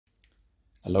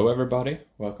Hello everybody,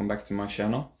 welcome back to my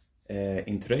channel.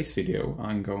 In today's video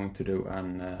I'm going to do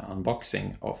an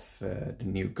unboxing of the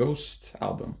new Ghost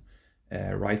album,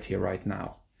 Right Here, Right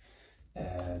Now.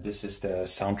 This is the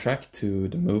soundtrack to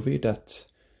the movie that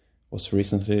was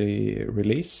recently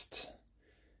released,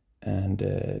 and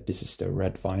this is the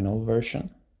red vinyl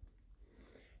version.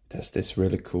 It has this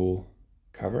really cool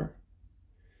cover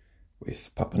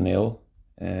with Papa Nil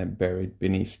buried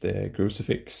beneath the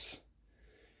crucifix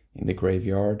in the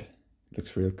graveyard.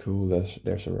 Looks real cool.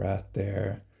 There's a rat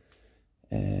there.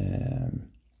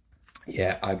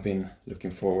 Yeah, I've been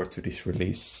looking forward to this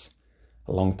release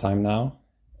a long time now.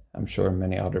 I'm sure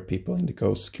many other people in the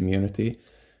Ghost community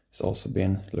has also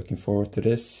been looking forward to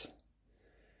this.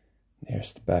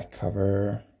 There's the back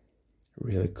cover.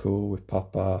 Really cool, with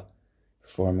Papa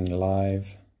performing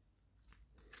live.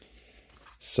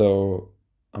 So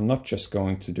I'm not just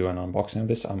going to do an unboxing of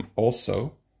this, I'm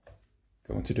also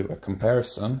going to do a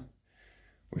comparison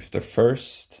with the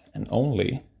first and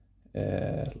only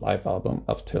live album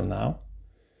up till now,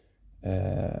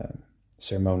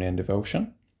 Ceremony and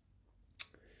Devotion.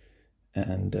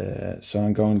 And so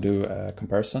I'm going to do a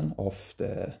comparison of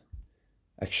the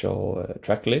actual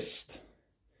track list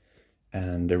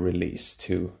and the release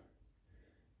too.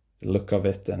 The look of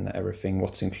it and everything,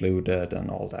 what's included and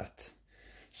all that.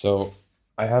 So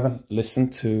I haven't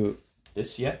listened to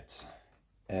this yet,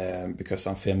 because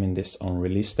I'm filming this on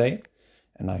release day,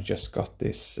 and I just got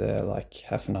this like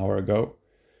half an hour ago.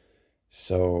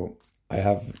 So I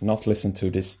have not listened to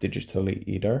this digitally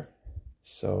either.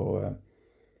 So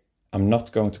I'm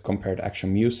not going to compare the actual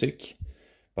music,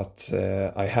 but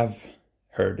I have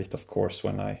heard it, of course,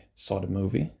 when I saw the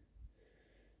movie.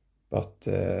 But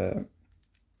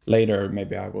later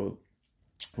maybe I will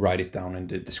write it down in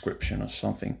the description or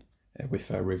something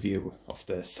with a review of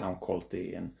the sound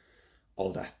quality and all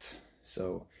that.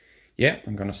 So yeah,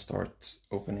 I'm gonna start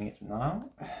opening it now.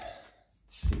 Let's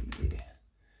see.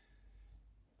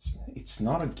 It's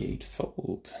not a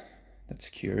gatefold. That's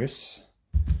curious,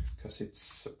 because it's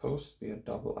supposed to be a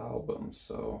double album.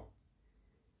 So,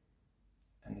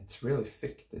 and it's really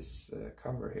thick, this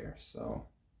cover here. So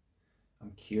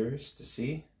I'm curious to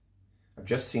see. I've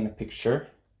just seen a picture,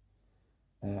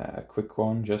 a quick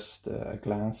one, just a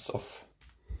glance of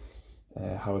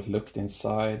how it looked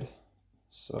inside.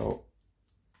 So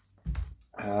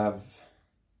I have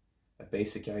a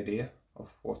basic idea of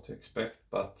what to expect,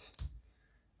 but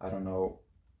I don't know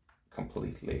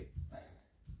completely.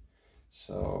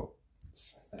 So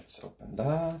let's open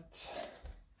that.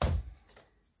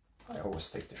 I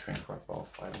always take the shrink wrap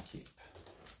off. I don't keep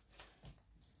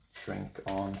shrink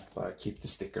on, but I keep the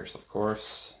stickers, of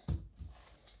course.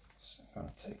 So I'm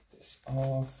gonna take this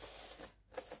off.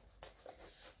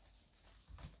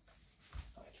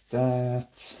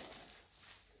 That.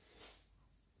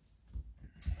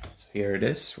 So here it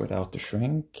is without the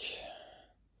shrink.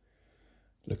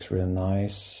 Looks real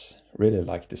nice. Really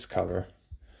like this cover.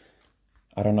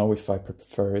 I don't know if I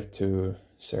prefer it to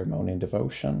Ceremony and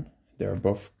Devotion. They are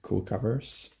both cool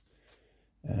covers.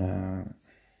 Let's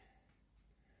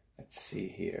see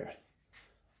here.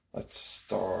 Let's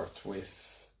start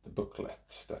with the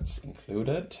booklet that's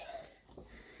included.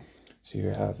 So you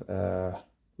have a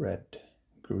red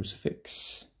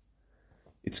crucifix.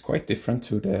 It's quite different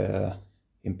to the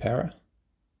Impera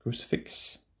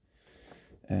crucifix.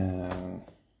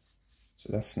 So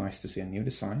that's nice to see a new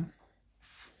design.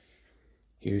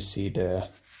 Here you see the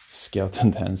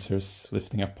skeleton dancers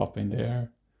lifting up Papa in the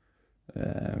air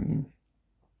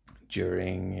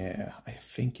during, I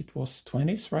think it was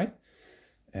 20s, right?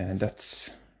 And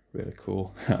that's really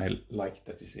cool. I like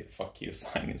that you see a fuck you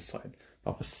sign inside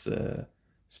Papa's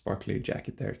sparkly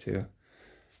jacket there too.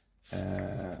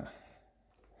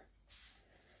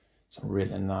 Some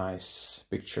really nice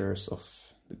pictures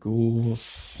of the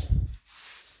ghouls.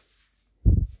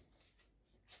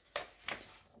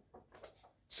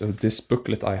 So this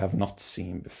booklet I have not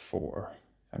seen before.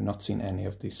 I've not seen any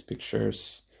of these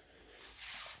pictures.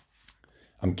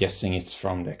 I'm guessing it's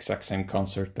from the exact same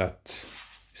concert that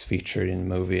is featured in the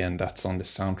movie, and that's on the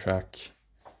soundtrack.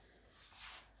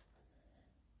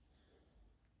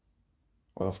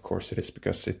 Well, of course it is,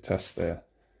 because it has the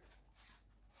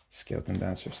skeleton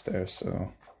dancers there.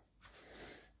 So,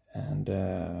 and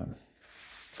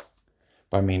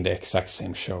but I mean the exact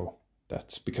same show.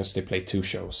 That's because they play two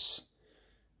shows,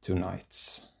 2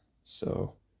 nights.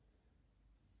 So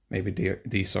maybe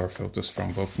these are photos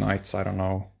from both nights. I don't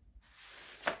know.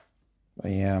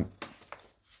 But yeah,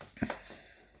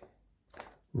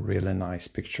 really nice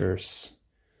pictures.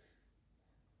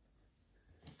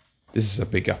 This is a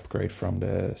big upgrade from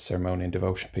the Ceremony and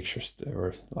Devotion pictures. They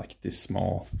were like this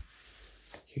small.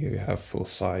 Here you have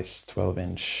full-size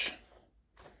 12-inch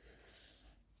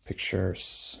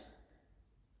pictures.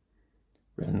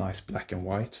 Really nice black and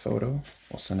white photo.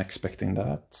 Wasn't expecting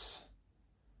that.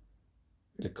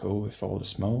 Really cool with all the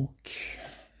smoke.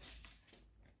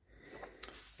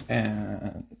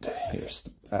 And here's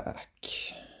the back.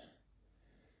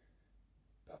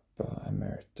 Papa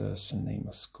Emeritus and name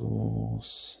of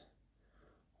schools.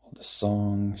 All the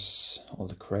songs, all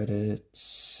the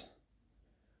credits.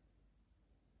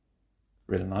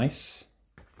 Really nice.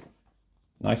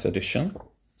 Nice addition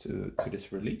to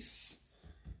this release.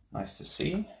 Nice to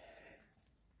see.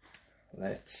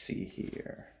 Let's see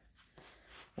here.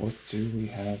 What do we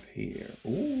have here?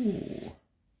 Ooh,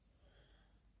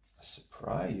 a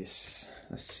surprise.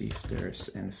 Let's see if there's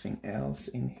anything else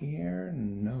in here.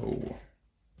 No.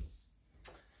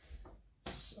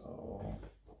 So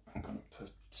I'm gonna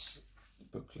put the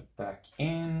booklet back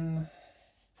in.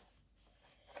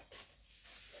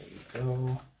 There you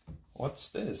go. What's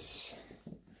this?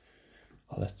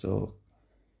 A little,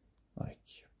 like,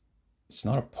 it's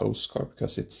not a postcard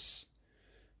because it's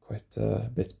quite a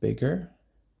bit bigger.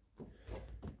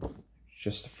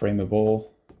 Just a frameable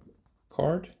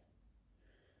card.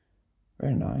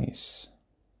 Very nice.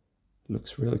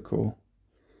 Looks really cool.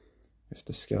 With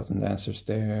the skeleton dancers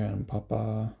there and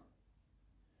Papa.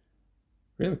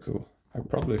 Really cool. I'll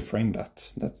probably frame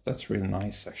that. That's really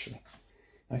nice actually.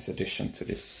 Nice addition to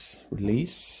this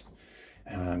release.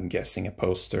 I'm guessing a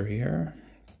poster here.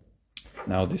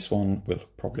 Now this one will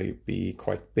probably be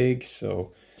quite big,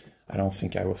 so I don't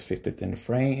think I will fit it in the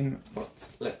frame,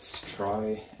 but let's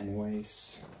try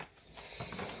anyways.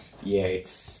 Yeah,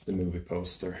 it's the movie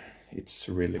poster. It's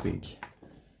really big.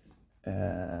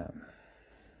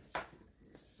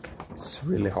 It's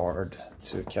really hard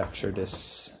to capture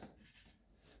this,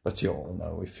 but you all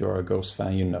know, if you're a Ghost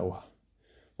fan, you know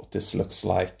what this looks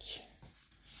like.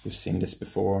 You've seen this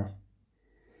before.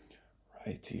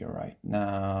 Right here, right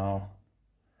now.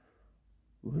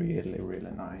 Really,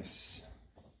 really nice.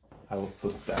 I will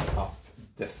put that up,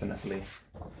 definitely.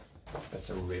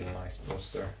 That's a really nice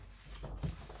poster.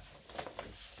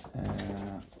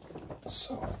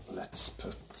 So let's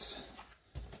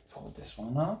fold this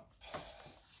one up,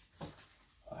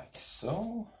 like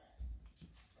so.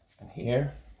 And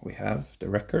here we have the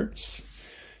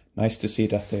records. Nice to see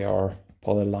that they are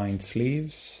polylined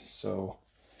sleeves, so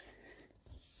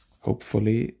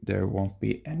hopefully there won't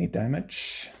be any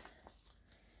damage.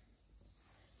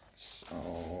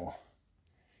 So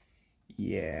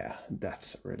yeah,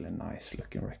 that's a really nice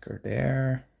looking record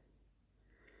there.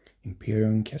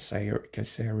 Imperium,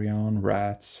 Caesarion,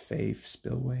 Rats, Faith,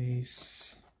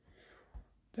 Spillways.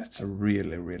 That's a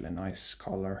really, really nice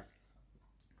color.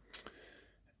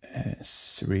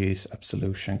 Cerise,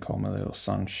 Absolution, Calm a Little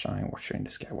Sunshine, Watcher in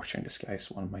the Sky. Watcher in the Sky is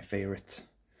one of my favorite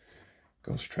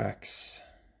Ghost tracks.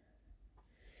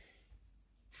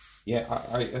 Yeah,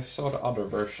 I saw the other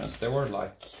versions. They were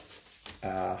like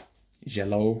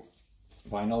yellow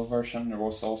vinyl version. There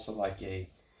was also like a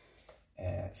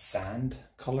sand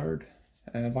colored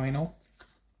vinyl,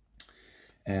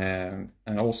 and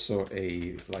also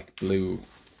a like blue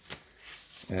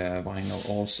vinyl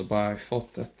also, but I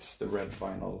thought that the red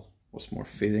vinyl was more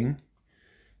fitting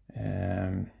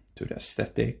to the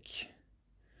aesthetic.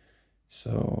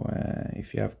 So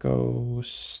if you have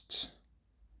Ghost,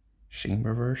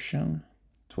 Chamber version,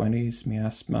 20s,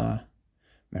 Miasma,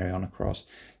 Mariana Cross.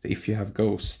 If you have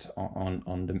Ghost in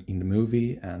the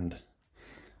movie and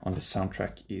on the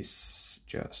soundtrack is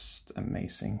just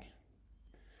amazing.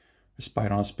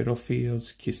 Respite on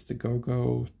Spitalfields, Kiss the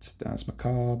Go-Goat, Dance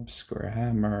Macabre, Square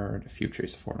Hammer, The Future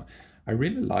is a Foreign Land. I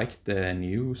really like the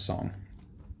new song,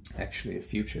 actually, The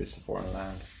Future is a Foreign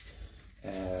Land.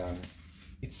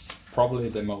 It's probably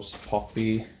the most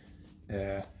poppy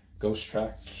Ghost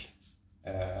track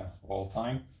of all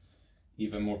time.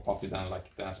 Even more poppy than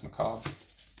like Dance Macabre.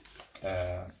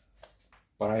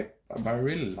 But I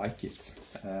really like it.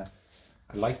 I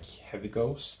like heavy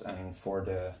Ghost, and for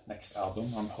the next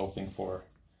album I'm hoping for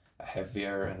a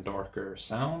heavier and darker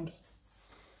sound.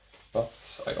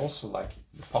 But I also like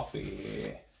the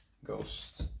poppy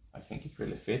Ghost. I think it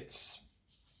really fits,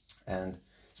 and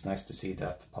it's nice to see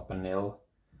that Papa Nil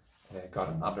got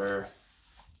another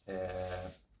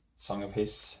song of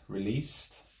his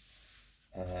released.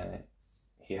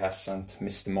 He hasn't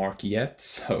missed the mark yet,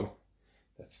 so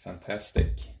that's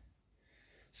fantastic.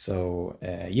 So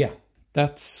yeah,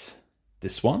 that's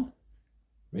this one.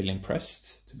 Really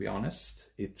impressed, to be honest.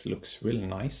 It looks really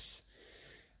nice.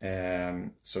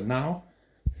 So now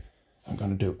I'm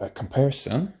gonna do a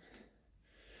comparison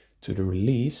to the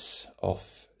release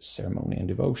of Ceremony and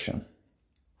Devotion.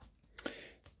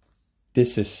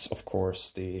 this is, of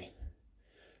course, the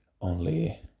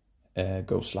only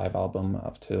Ghost live album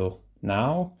up till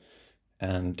now,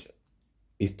 and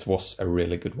it was a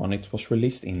really good one. It was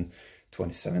released in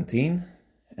 2017,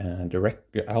 and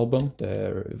the album,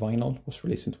 the vinyl, was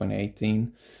released in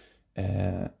 2018.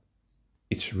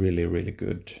 It's really, really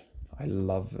good. I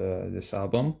love this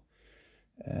album.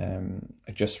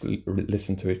 I just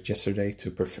listened to it yesterday to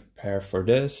prepare for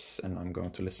this, and I'm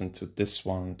going to listen to this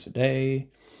one today.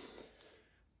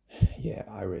 Yeah,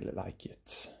 I really like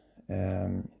it.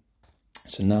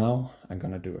 So now I'm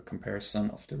gonna do a comparison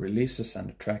of the releases and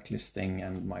the track listing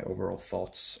and my overall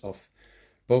thoughts of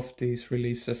both these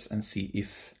releases, and see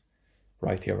if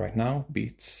Right Here Right Now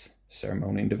beats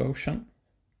Ceremony and Devotion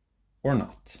or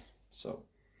not. So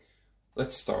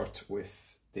let's start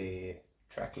with the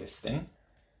track listing,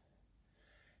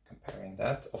 comparing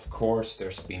that. Of course,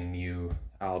 there's been new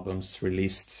albums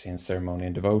released since Ceremony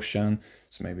and Devotion,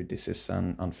 so maybe this is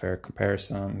an unfair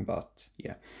comparison, but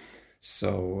yeah.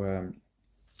 So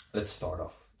let's start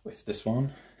off with this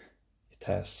one. It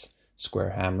has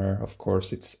Square Hammer, of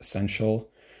course, it's essential.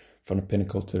 From the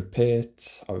Pinnacle to the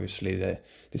Pit, obviously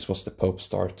this was the Pope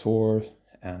Star tour,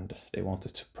 and they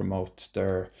wanted to promote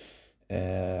their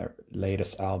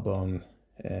latest album,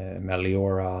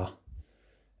 Meliora.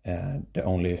 The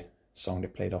only song they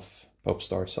played off Pope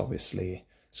Star is obviously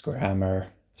Square Hammer,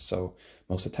 so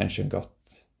most attention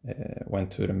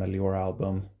went to the Meliora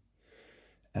album.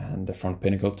 And From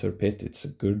Pinnacle to the Pit, it's a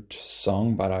good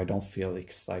song, but I don't feel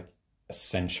it's like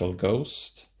essential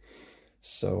Ghost.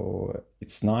 So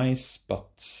it's nice,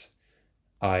 but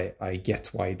I get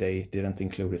why they didn't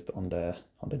include it on the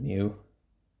new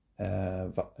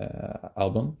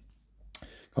album.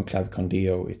 Conclave con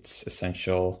Dio, it's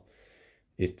essential.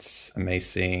 It's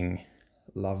amazing.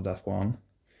 Love that one.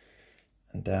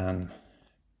 And then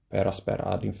Per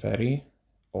aspera ad inferi,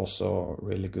 also a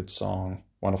really good song.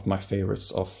 One of my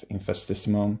favorites of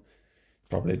Infestissimum.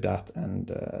 Probably that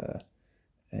and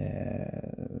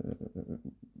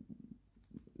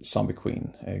Zombie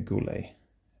Queen, Goulet.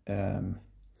 Then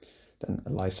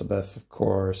Elizabeth, of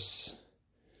course.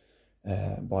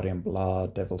 Body and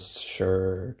Blood, Devil's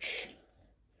Church.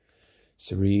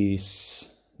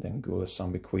 Cerise. Then Goulet,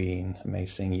 Zombie Queen.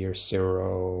 Amazing, Year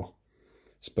Zero.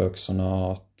 Spokes or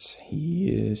Not. He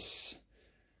is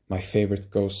my favorite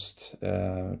Ghost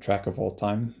track of all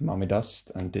time, Mummy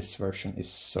Dust, and this version is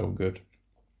so good.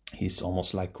 He's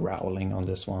almost like growling on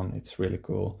this one. It's really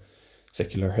cool.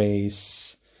 Secular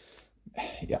Haze.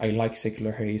 Yeah, I like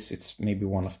Secular Haze. It's maybe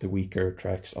one of the weaker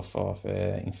tracks of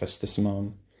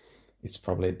Infestissimum. It's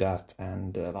probably that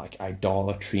and like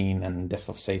Idolatrine and Death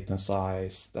of Satan's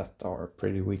Eyes that are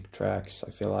pretty weak tracks.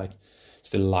 I feel like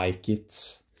still like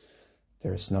it.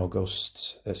 There's no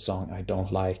Ghost song I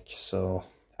don't like. So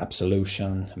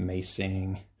Absolution,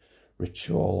 amazing.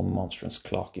 Ritual, Monstrous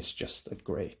Clock is just a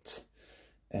great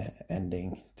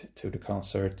ending to the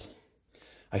concert.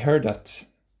 I heard that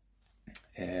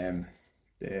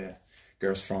the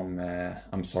girls from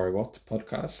I'm Sorry What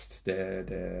podcast,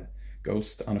 the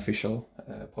Ghost unofficial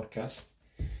podcast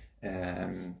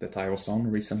that I was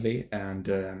on recently, and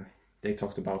they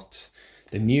talked about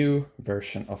the new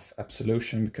version of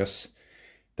Absolution, because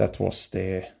that was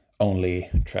the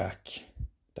only track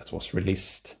that was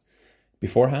released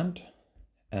beforehand,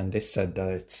 and they said that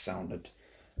it sounded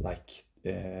like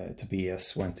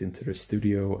Tobias went into the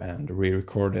studio and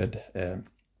re-recorded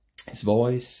his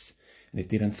voice, and it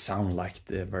didn't sound like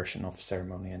the version of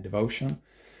Ceremony and Devotion.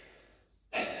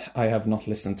 I have not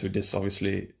listened to this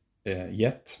obviously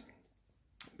yet,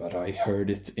 but I heard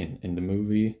it in the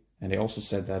movie, and they also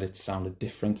said that it sounded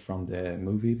different from the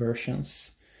movie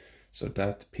versions, so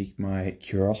that piqued my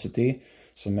curiosity.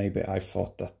 So maybe I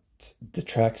thought that the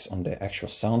tracks on the actual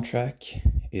soundtrack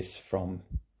is from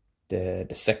the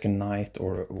second night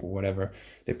or whatever.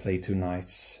 They play 2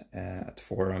 nights at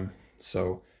Forum,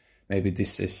 so maybe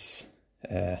this is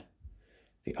the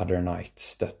other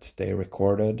night that they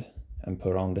recorded and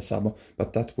put on this album,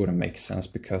 but that wouldn't make sense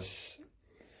because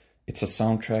it's a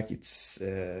soundtrack. It's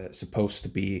supposed to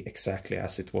be exactly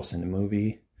as it was in the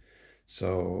movie,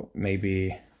 so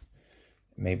maybe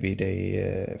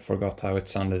they forgot how it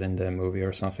sounded in the movie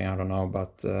or something, I don't know,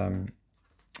 but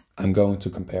I'm going to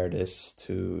compare this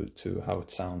to how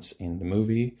it sounds in the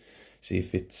movie, see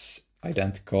if it's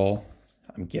identical.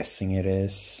 I'm guessing it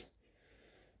is,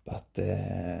 but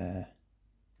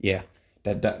yeah,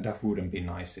 that wouldn't be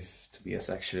nice if Tobias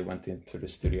actually went into the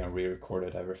studio and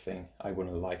re-recorded everything. I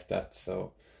wouldn't like that.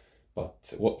 So,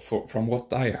 but from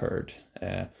what I heard,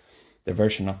 the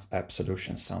version of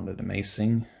Absolution sounded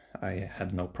amazing. I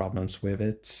had no problems with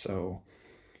it. So,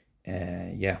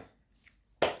 yeah.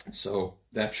 So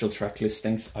the actual track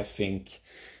listings, I think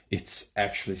it's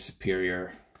actually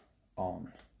superior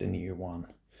on the new one.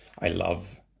 I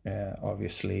love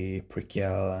obviously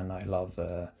Prequel, and I love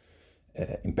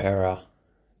Impera.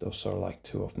 Those are like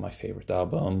two of my favorite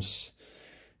albums.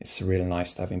 It's really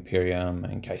nice to have Imperium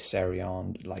and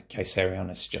Kaiserion. Like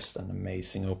Kaiserion is just an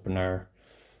amazing opener.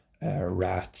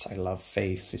 Rats, I love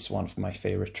Faith is one of my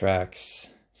favorite tracks.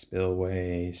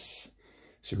 Spillways,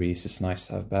 Cerise is nice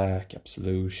to have back.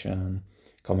 Absolution,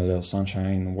 Come a Little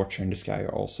Sunshine, Watcher in the Sky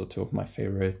are also two of my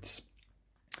favorites.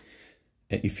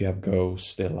 If you have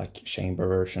Ghost, the like chamber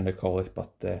version they call it,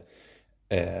 but the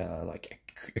like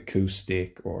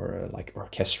acoustic or like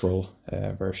orchestral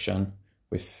version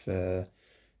with the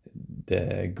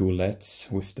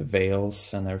goulettes with the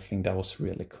veils and everything, that was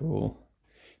really cool.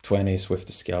 20s with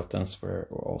the skeletons were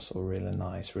also really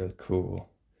nice, really cool.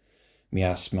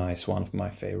 Miasma is one of my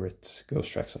favorite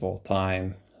Ghost tracks of all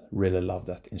time. Really love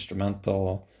that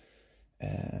instrumental.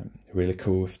 Really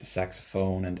cool with the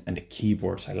saxophone and the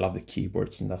keyboards. I love the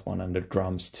keyboards in that one, and the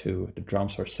drums too. The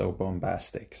drums are so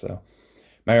bombastic. So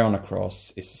Mariana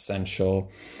Cross is essential.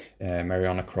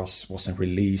 Mariana Cross wasn't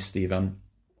released even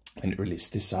when they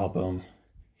released this album.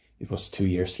 It was 2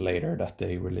 years later that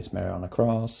they released Mariana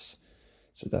Cross.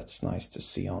 So that's nice to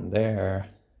see on there.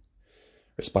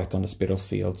 Respite on the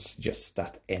Spitalfields, just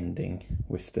that ending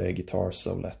with the guitar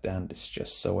solo at the end is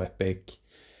just so epic.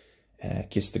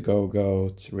 Kiss the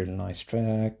Go-Goat, really nice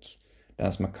track.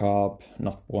 Dance Macabre,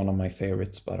 not one of my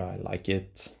favorites, but I like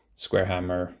it. Square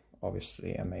Hammer,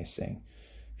 obviously amazing.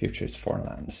 Future is Foreign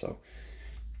Land. So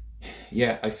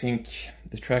yeah, I think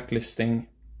the track listing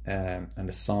and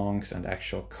the songs and the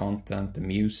actual content, the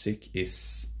music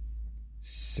is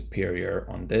superior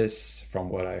on this from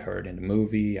what I heard in the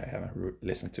movie. I haven't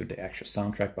listened to the actual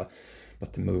soundtrack,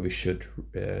 but the movie should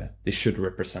this should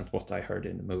represent what I heard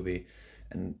in the movie,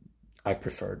 and I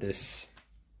prefer this.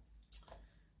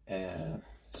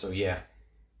 So yeah,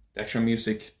 the actual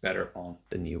music better on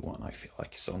the new one, I feel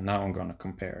like. So now I'm gonna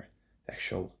compare the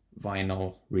actual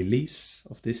vinyl release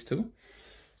of these two.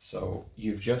 So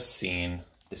you've just seen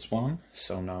this one,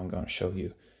 so now I'm gonna show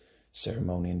you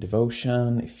Ceremony and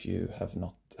Devotion. If you have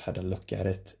not had a look at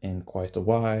it in quite a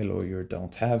while, or you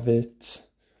don't have it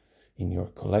in your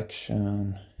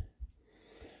collection,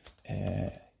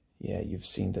 yeah, you've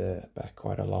seen the back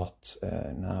quite a lot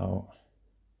now.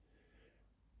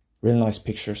 Really nice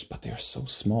pictures, but they're so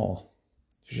small.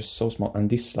 They're just so small, and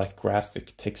this like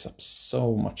graphic takes up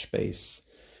so much space.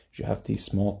 You have these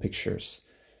small pictures,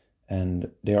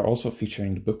 and they are also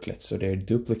featuring the booklet, so they're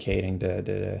duplicating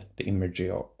the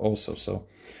imagery also. So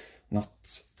not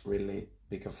really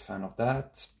big of a fan of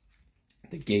that.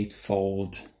 The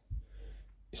gatefold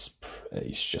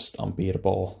is just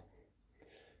unbeatable.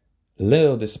 A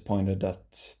little disappointed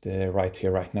that the Right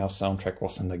Here Right Now soundtrack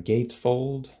wasn't a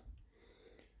gatefold.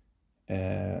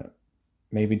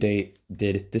 Maybe they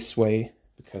did it this way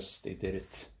because they did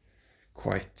it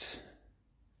quite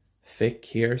thick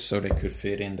here, so they could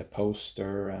fit in the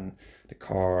poster and the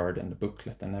card and the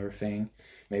booklet and everything.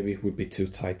 Maybe it would be too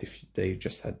tight if they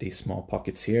just had these small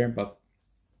pockets here, but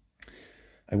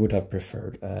I would have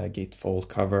preferred a gatefold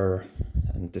cover.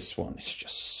 And this one is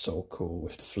just so cool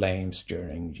with the flames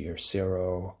during year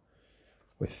 0,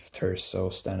 with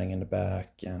Terzo standing in the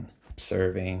back and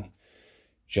observing.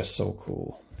 Just so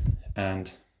cool.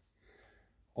 And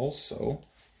also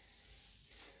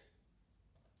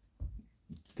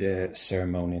the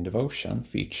Ceremony and Devotion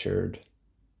featured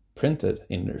printed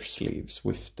inner sleeves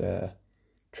with the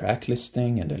track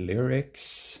listing and the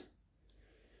lyrics,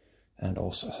 and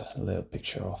also a little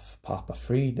picture of Papa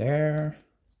Free there.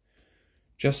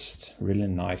 Just really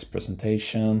nice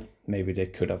presentation. Maybe they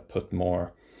could have put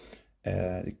more,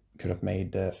 they could have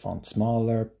made the font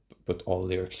smaller, put all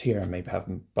lyrics here, maybe have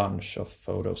a bunch of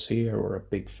photos here or a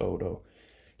big photo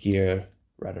here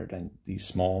rather than these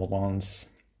small ones.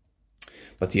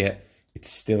 But yeah, it's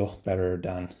still better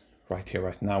than Right Here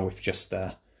Right Now with just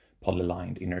the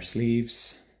polylined inner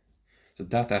sleeves. So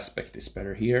that aspect is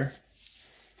better here.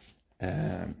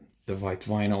 The white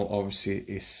vinyl obviously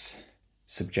is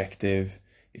subjective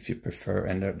if you prefer,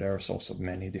 and there's also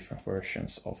many different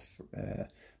versions of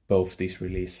both these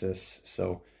releases.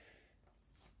 So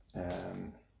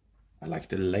I like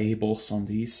the labels on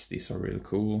these are really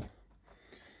cool.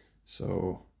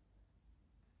 So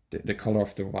the color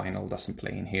of the vinyl doesn't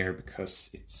play in here because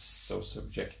it's so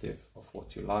subjective of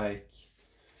what you like.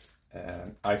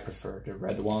 I prefer the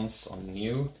red ones on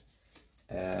new.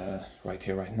 Right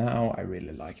Here Right Now, I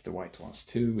really like the white ones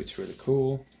too. It's really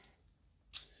cool.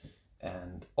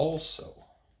 And also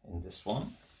in this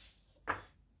one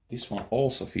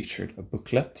also featured a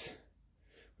booklet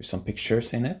with some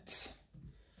pictures in it.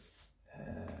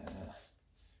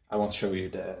 I won't show you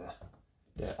the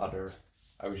other.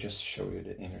 I will just show you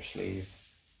the inner sleeve.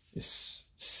 It's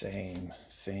same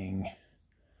thing,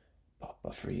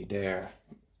 Papa Free there,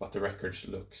 but the record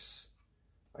looks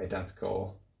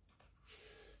identical.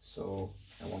 So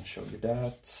I won't show you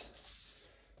that.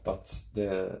 But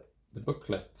the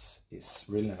booklet is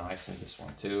really nice in this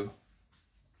one too.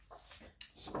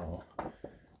 So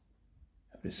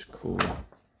this cool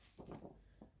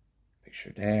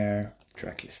picture there,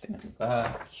 track listing in the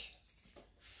back.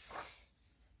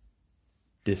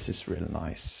 This is really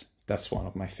nice. That's one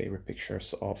of my favorite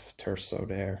pictures of Terzo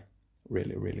there.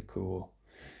 Really, really cool.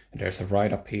 And there's a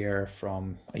write-up here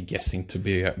from, I'm guessing,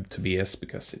 Tobias,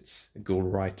 because it's a Ghoul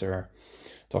writer,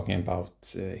 talking about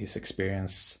his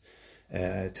experience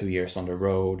 2 years on the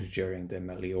road during the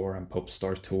Melior and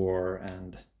Popestar tour,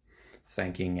 and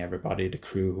thanking everybody, the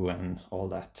crew and all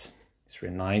that. It's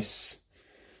really nice.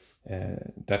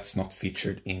 That's not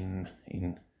featured in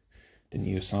the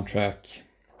new soundtrack.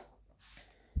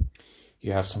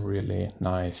 You have some really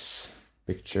nice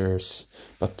pictures,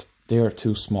 but they are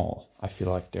too small. I feel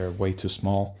like they're way too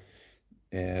small.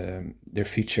 They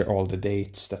feature all the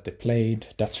dates that they played.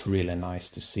 That's really nice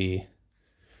to see.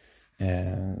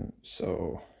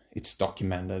 So it's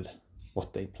documented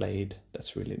what they played.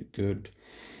 That's really good.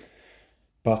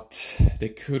 But they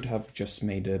could have just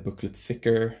made the booklet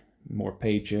thicker, more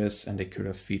pages, and they could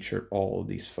have featured all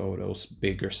these photos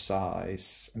bigger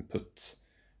size and put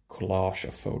collage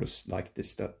of photos like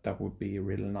this. That would be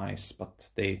really nice, but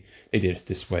they did it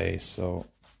this way. So,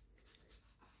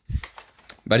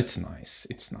 but it's nice.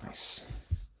 It's nice.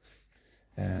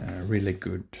 Really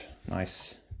good,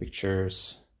 nice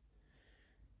pictures.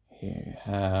 Here you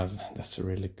have, that's a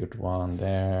really good one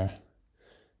there.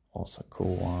 Also a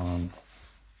cool one.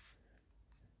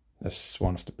 This is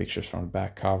one of the pictures from the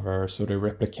back cover. So they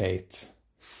replicate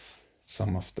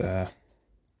some of the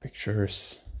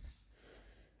pictures.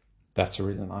 That's a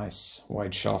really nice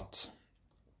wide shot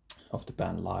of the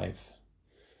band live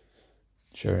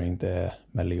during the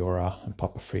Meliora and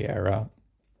Papa Free era.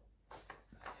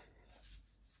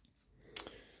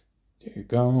 There you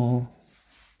go.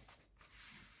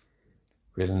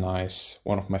 Really nice.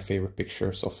 One of my favorite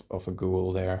pictures of a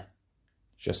ghoul there.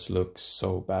 Just looks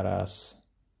so badass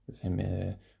with him,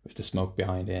 with the smoke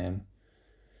behind him.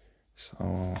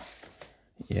 So,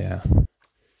 yeah.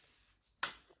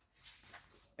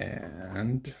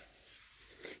 And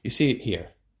you see here,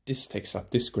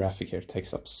 this graphic here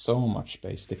takes up so much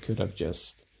space. They could have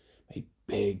just made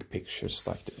big pictures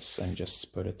like this and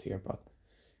just put it here, but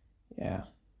yeah.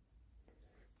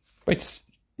 But it's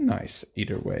nice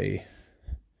either way.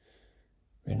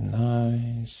 Very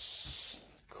nice,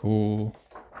 cool.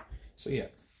 So yeah.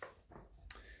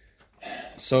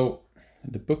 So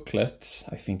the booklet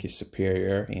I think is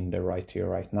superior in the Rite here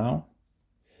right now.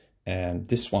 And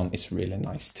this one is really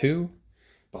nice too.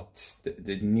 But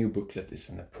the new booklet is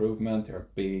an improvement. There are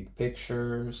big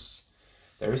pictures.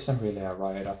 There isn't really a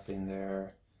write-up in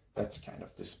there. That's kind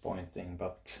of disappointing,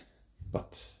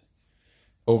 but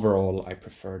overall I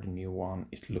prefer the new one.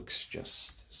 It looks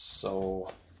just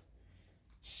so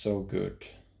good.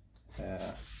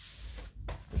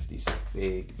 With these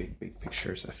big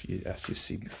pictures as you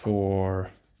see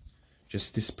before.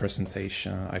 Just this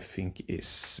presentation I think is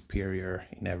superior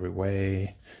in every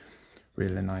way.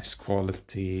 Really nice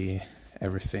quality,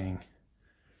 everything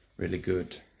really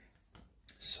good.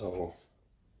 So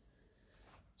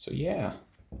yeah.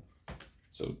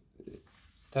 So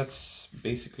that's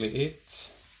basically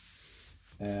it.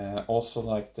 Also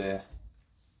like the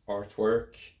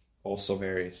artwork, also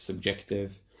very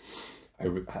subjective. I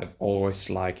have always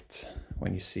liked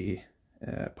when you see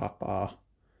Papa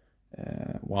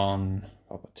 1,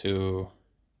 Papa 2,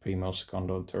 Primo,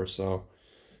 Secondo, Terzo.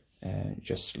 It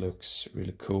just looks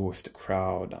really cool with the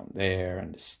crowd down there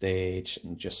and the stage,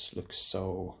 and just looks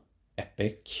so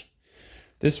epic.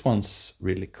 This one's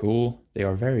really cool. They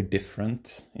are very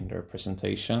different in their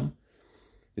presentation.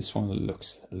 This one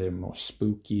looks a little more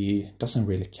spooky, doesn't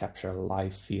really capture a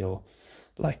live feel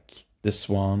like this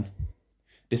one.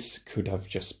 This could have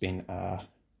just been a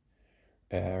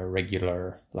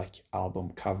regular like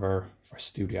album cover for a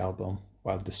studio album,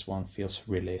 while this one feels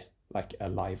really like a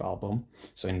live album.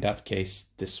 So in that case,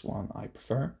 this one I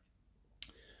prefer.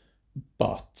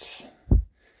 But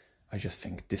I just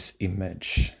think this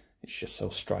image is just so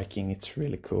striking. It's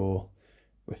really cool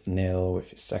with Neil,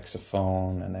 with his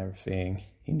saxophone and everything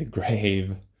in the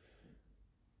grave.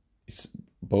 It's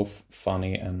both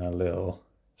funny and a little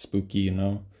spooky, you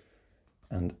know.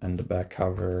 And the back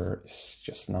cover is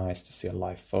just nice to see a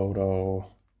live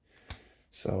photo.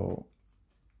 So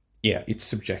yeah, it's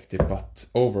subjective, but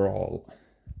overall,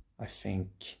 I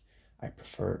think I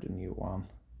prefer the new one,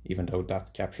 even though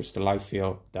that captures the live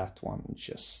feel. That one is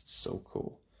just so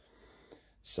cool.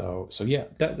 So yeah,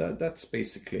 that's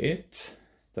basically it.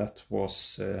 That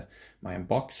was my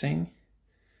unboxing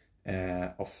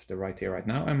of the Right Here Right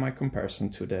Now, and my comparison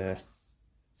to the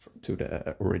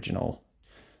original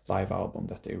live album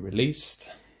that they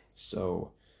released.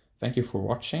 So thank you for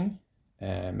watching.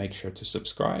 Make sure to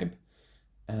subscribe,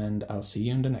 and I'll see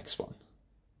you in the next one.